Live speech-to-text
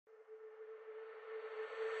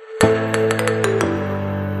Hello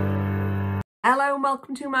and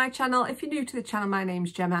welcome to my channel. If you're new to the channel, my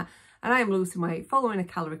name's Gemma and I am losing weight following a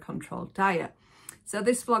calorie controlled diet. So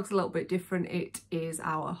this vlog's a little bit different. It is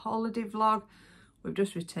our holiday vlog. We've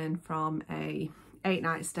just returned from a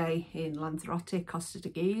 8-night stay in Lanzarote, Costa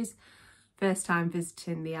Teguise. First time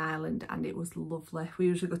visiting the island and it was lovely. We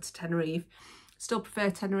usually go to Tenerife. Still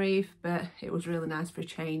prefer Tenerife, but it was really nice for a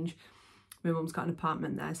change. My mum's got an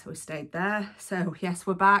apartment there, so we stayed there. So yes,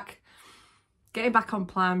 we're back, getting back on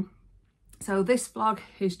plan. So this vlog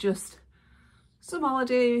is just some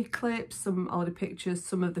holiday clips, some holiday pictures,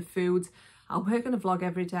 some of the foods. I'll work on a vlog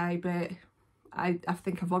every day, but I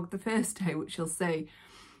think I vlogged the first day, which you'll see.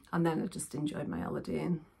 And then I just enjoyed my holiday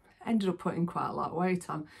and ended up putting quite a lot of weight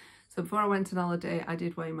on. So before I went on holiday, I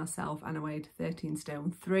did weigh myself and I weighed 13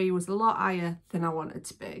 stone 3. It was a lot higher than I wanted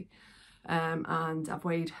to be. And I've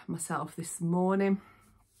weighed myself this morning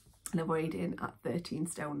and I weighed in at 13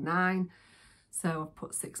 stone 9. So I've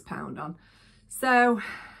put £6 on. So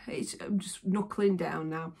I'm just knuckling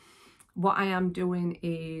down now. What I am doing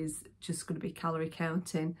is just going to be calorie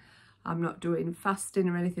counting. I'm not doing fasting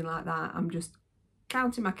or anything like that. I'm just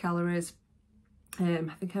counting my calories.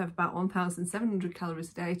 I think I have about 1,700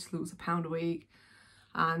 calories a day to lose £1 a week.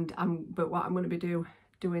 But what I'm going to be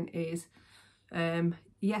doing is,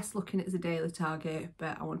 yes, looking at it as a daily target,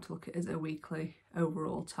 but I want to look at it as a weekly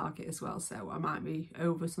overall target as well. So I might be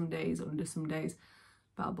over some days, under some days,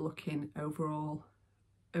 but I'll be looking overall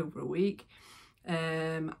over a week.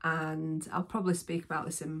 And I'll probably speak about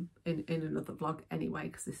this in another vlog anyway,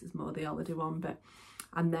 because this is more the holiday one.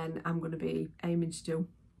 And then I'm going to be aiming to do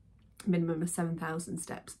a minimum of 7,000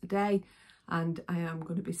 steps a day, and I am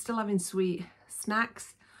going to be still having sweet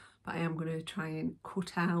snacks, but I am going to try and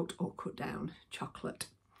cut out or cut down chocolate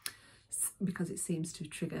because it seems to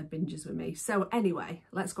trigger binges with me. So anyway,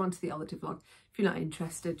 let's go on to the holiday vlog. If you're not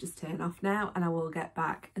interested, just turn off now and I will get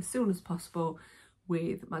back as soon as possible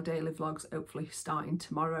with my daily vlogs, hopefully starting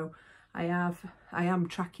tomorrow. I am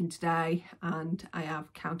tracking today and I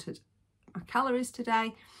have counted my calories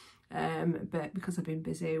today, but because I've been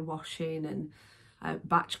busy washing and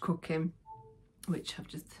batch cooking, which I've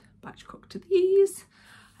just batch cooked to these,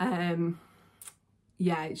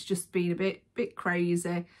 yeah, it's just been a bit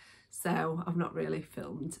crazy, so I've not really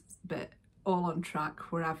filmed, but all on track.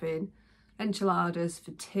 We're having enchiladas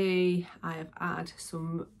for tea. I have had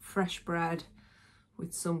some fresh bread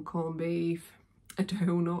with some corned beef, a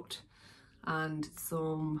donut and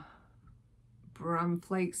some bran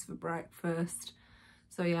flakes for breakfast.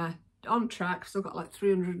 So yeah, on track. Still got like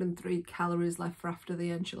 303 calories left for after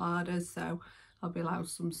the enchiladas, so I'll be allowed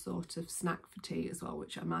some sort of snack for tea as well,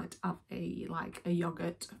 which I might have like a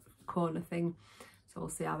yogurt corner thing. So we'll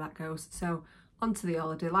see how that goes. So onto the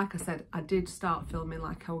holiday. Like I said, I did start filming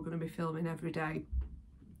like I was going to be filming every day,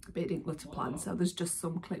 but it didn't go to plan. So there's just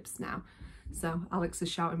some clips now. So Alex is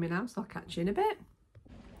shouting me now, so I'll catch you in a bit.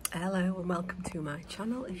 Hello and welcome to my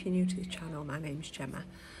channel. If you're new to the channel, my name's Gemma.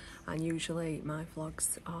 And usually my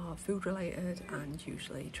vlogs are food related and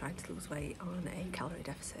usually trying to lose weight on a calorie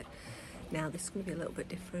deficit. Now this is going to be a little bit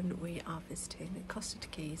different. We are visiting Costa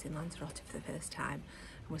Teguise in Lanzarote for the first time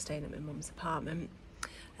and we're staying at my mum's apartment.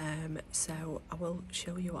 So I will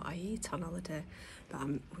show you what I eat on holiday, but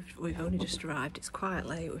we've only just arrived. It's quite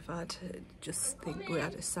late. We've had we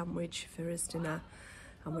had a sandwich for his dinner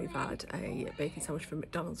and we've had a bacon sandwich from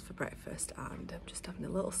McDonald's for breakfast, and I'm just having a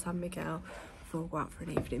little San Miguel before we go out for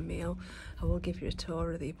an evening meal. I will give you a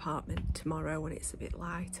tour of the apartment tomorrow when it's a bit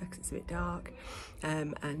lighter because it's a bit dark,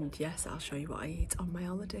 and yes, I'll show you what I eat on my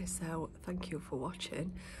holiday. So thank you for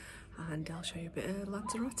watching and I'll show you a bit of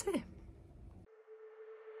Lanzarote.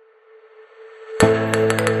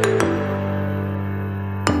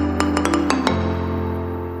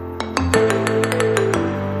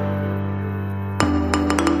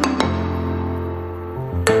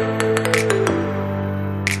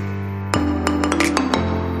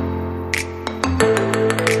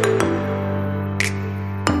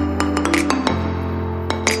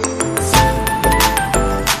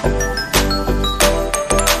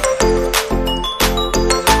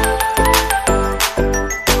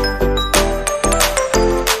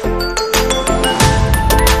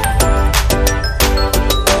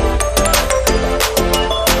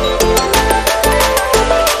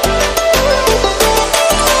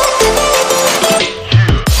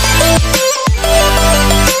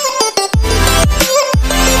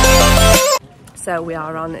 So we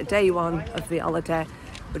are on day one of the holiday.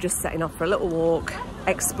 We're just setting off for a little walk,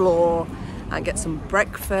 explore and get some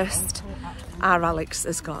breakfast. Our Alex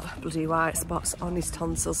has got bloody white spots on his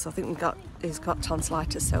tonsils, so I think he's got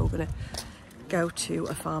tonsillitis, so we're going to go to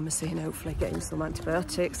a pharmacy and hopefully get him some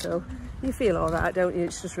antibiotics. So you feel all right, don't you?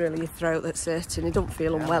 It's just really your throat that's hurting. You don't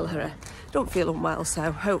feel unwell here. Don't feel unwell,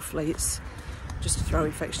 so hopefully it's just a throat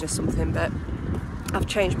infection or something. But I've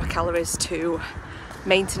changed my calories to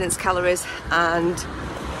maintenance calories, and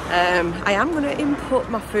I am going to input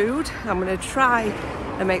my food. I'm going to try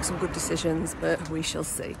and make some good decisions, but we shall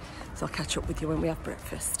see. So I'll catch up with you when we have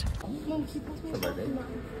breakfast.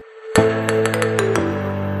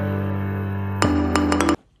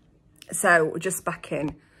 So we're just back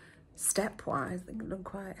in stepwise. I think I've done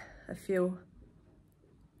quite a few,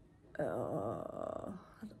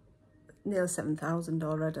 nearly 7,000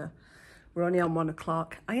 already. We're only on 1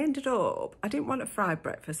 o'clock. I didn't want a fried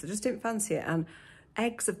breakfast. I just didn't fancy it. And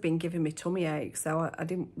eggs have been giving me tummy aches, so I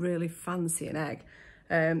didn't really fancy an egg.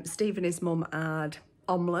 Steve and his mum had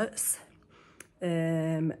omelettes.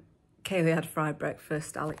 Kaylee had fried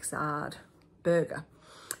breakfast. Alex had burger.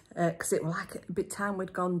 Because it was like a bit time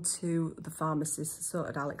we'd gone to the pharmacist,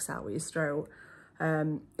 sorted Alex out with his throat.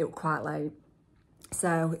 It was quite late.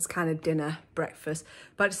 So it's kind of dinner, breakfast.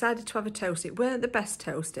 But I decided to have a toast. It weren't the best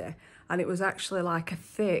toasty. And it was actually like a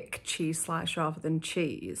thick cheese slice rather than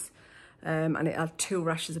cheese. And it had 2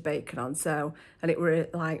 rashers of bacon on. And it were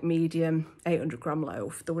like medium 800-gram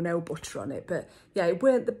loaf. There were no butter on it. But yeah, it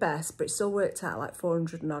weren't the best, but it still worked out like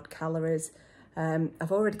 400 and odd calories.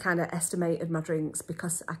 I've already kind of estimated my drinks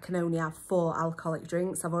because I can only have 4 alcoholic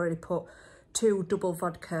drinks. I've already put 2 double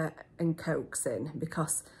vodka and Cokes in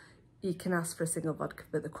because you can ask for a single vodka,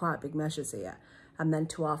 but they're quite big measures here. And then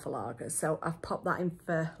 2 half lagers. So I've popped that in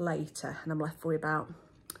for later, and I'm left with about,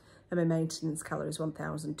 and my maintenance calories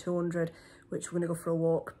 1,200, which we're going to go for a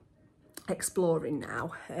walk exploring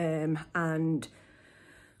now. And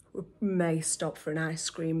we may stop for an ice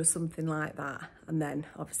cream or something like that. And then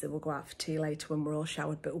obviously we'll go out for tea later when we're all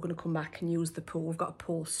showered, but we're going to come back and use the pool. We've got a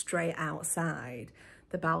pool straight outside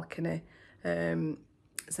the balcony.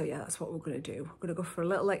 So yeah, that's what we're going to do. We're going to go for a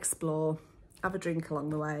little explore, have a drink along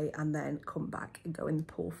the way, and then come back and go in the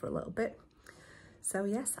pool for a little bit. So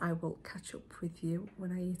yes, I will catch up with you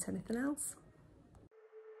when I eat anything else.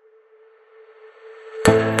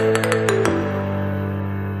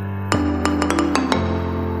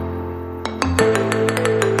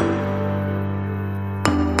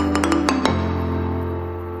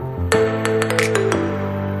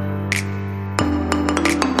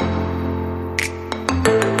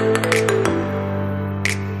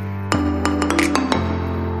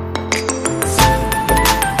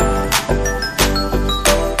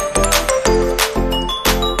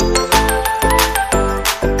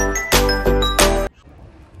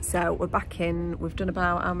 So we're back in, we've done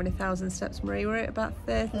about how many thousand steps, Marie? We're at about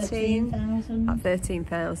 13,000. About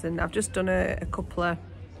 13,000. I've just done a couple of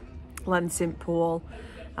lengths in pool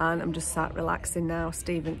and I'm just sat relaxing now.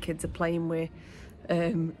 Steve and kids are playing with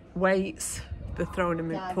weights. They're throwing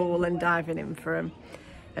them in the pool and diving in for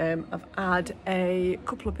them. I've had a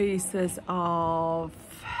couple of pieces of,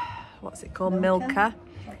 what's it called, Milka.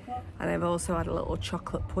 And I've also had a little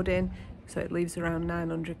chocolate pudding. So it leaves around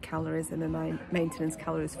 900 calories and a maintenance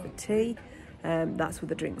calories for tea. That's with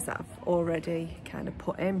the drinks that I've already kind of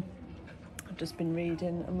put in. I've just been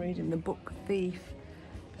reading, I'm reading the book Thief.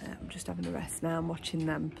 I'm just having a rest now, I'm watching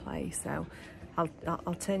them play. So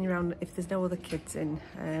I'll turn you around, if there's no other kids in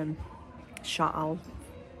shot, I'll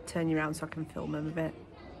turn you around so I can film them a bit.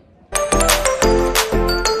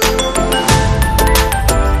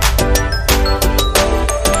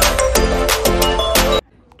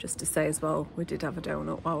 Just to say as well, we did have a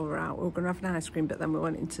donut while we were out. We were going to have an ice cream, but then we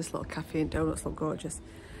went into this little cafe and donuts look gorgeous.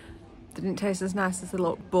 They didn't taste as nice as they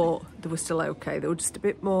look, but they were still okay. They were just a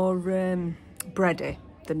bit more bready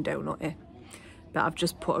than donutty. But I've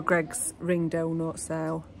just put a Greg's ring donut,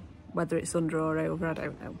 so whether it's under or over, I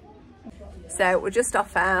don't know. So we're just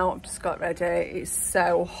off out, I've just got ready. It's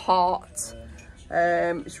so hot.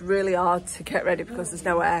 It's really hard to get ready because there's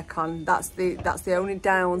no aircon. That's the only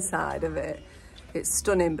downside of it. It's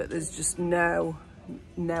stunning, but there's just no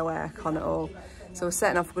aircon at all. So we're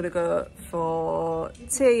setting off, we're gonna go for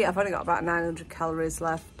tea. I've only got about 900 calories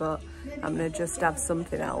left, but I'm gonna just have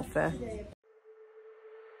something healthy.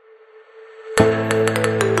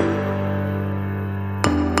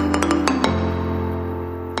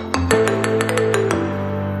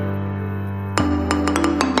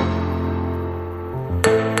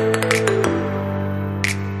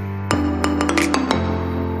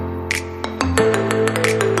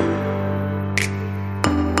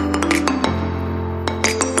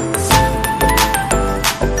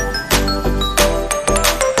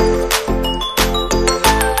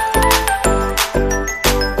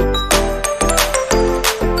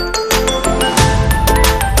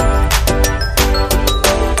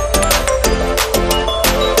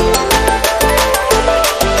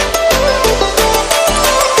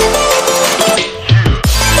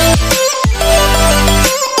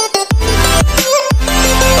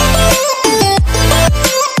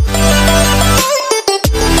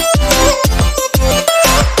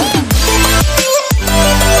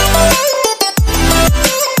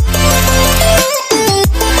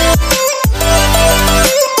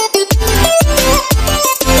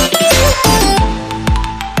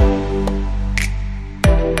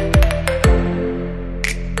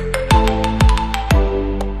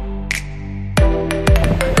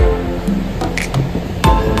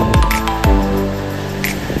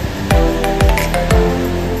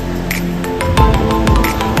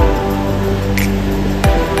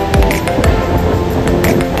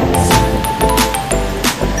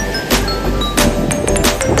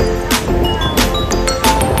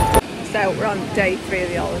 day 3 of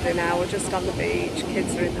the holiday now. We're just on the beach,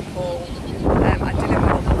 kids are in the pool. I did have a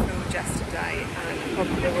couple of food yesterday and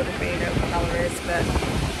probably would have been over calories, but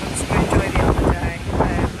I'm just going to enjoy the holiday.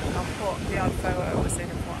 I'll put the odd photos in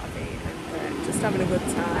of what I've eaten and just having a good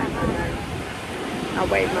time, and then I'll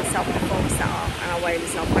weigh myself before we set off and I'll weigh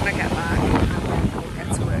myself when I get back, and then I'll get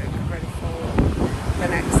to work ready for the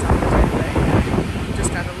next holiday. But just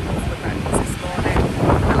had a lovely breakfast this morning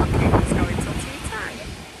and I'll keep us going till tea time.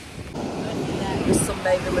 Just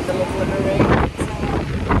sunbathing with the lovely marine.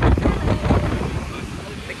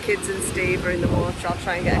 The kids and Steve are in the water. I'll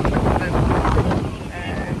try and get a clip of them.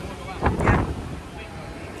 Yeah,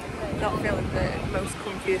 not feeling the most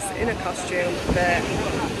comfiest in a costume, but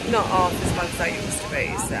not half as bad as I used to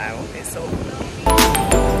be, so it's all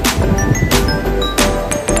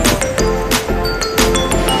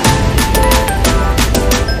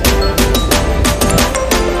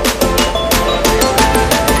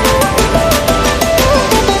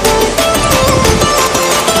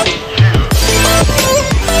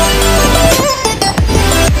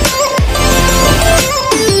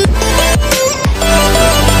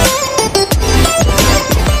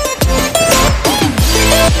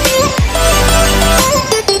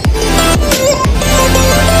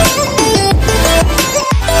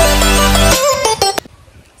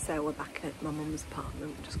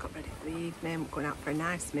apartment. We just got ready for the evening. We're going out for a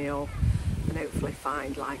nice meal and hopefully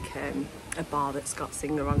find like a bar that's got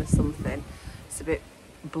singer on or something. It's a bit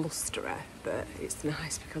blustery, but it's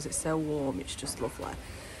nice because it's so warm. It's just lovely.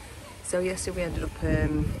 So yesterday we ended up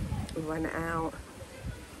we went out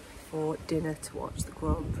for dinner to watch the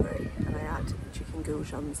Grand Prix, and I had chicken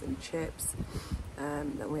goujons and chips.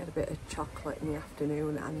 Then we had a bit of chocolate in the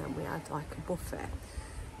afternoon, and then we had like a buffet,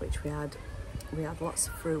 which we had lots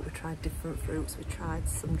of fruit. We tried different fruits. We tried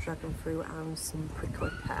some dragon fruit and some prickly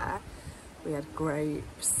pear. We had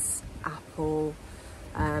grapes, apple,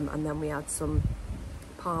 and then we had some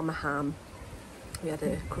parma ham. We had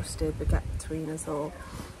a crusted baguette between us all,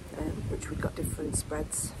 which we've got different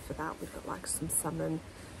spreads for that. We've got like some salmon,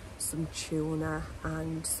 some tuna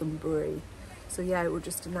and some brie. So yeah, it was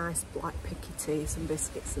just a nice black picky tea, some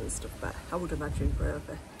biscuits and stuff, but I would imagine we're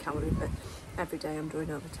over calorie, but every day I'm doing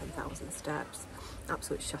over 10,000 steps.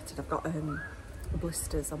 Absolutely shattered. I've got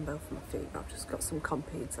blisters on both of my feet, but I've just got some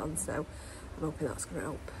Compeeds on, so I'm hoping that's going to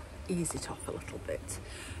help ease it off a little bit.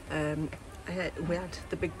 We had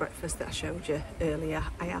the big breakfast that I showed you earlier.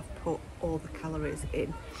 I have put all the calories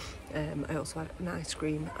in. I also had an ice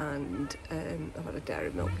cream and I've had a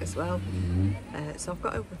dairy milk as well. So I've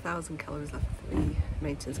got over 1,000 calories left for the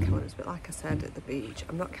maintenance calories, but like I said at the beach,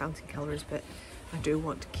 I'm not counting calories, but I do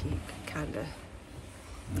want to keep kind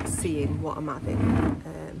of seeing what I'm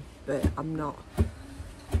having, but I'm not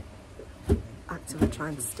actively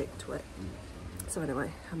trying to stick to it. So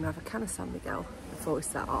anyway, I'm going to have a can of San Miguel before we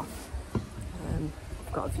set off.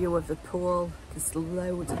 I've got a view of the pool. There's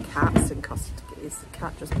loads of cats in Costa Teguise. The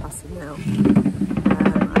cat just passing now.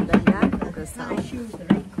 And then yeah, I'm going to set off.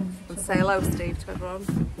 And say hello, Steve, to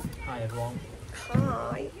everyone. Hi everyone.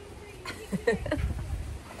 Hi.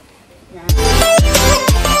 Yeah.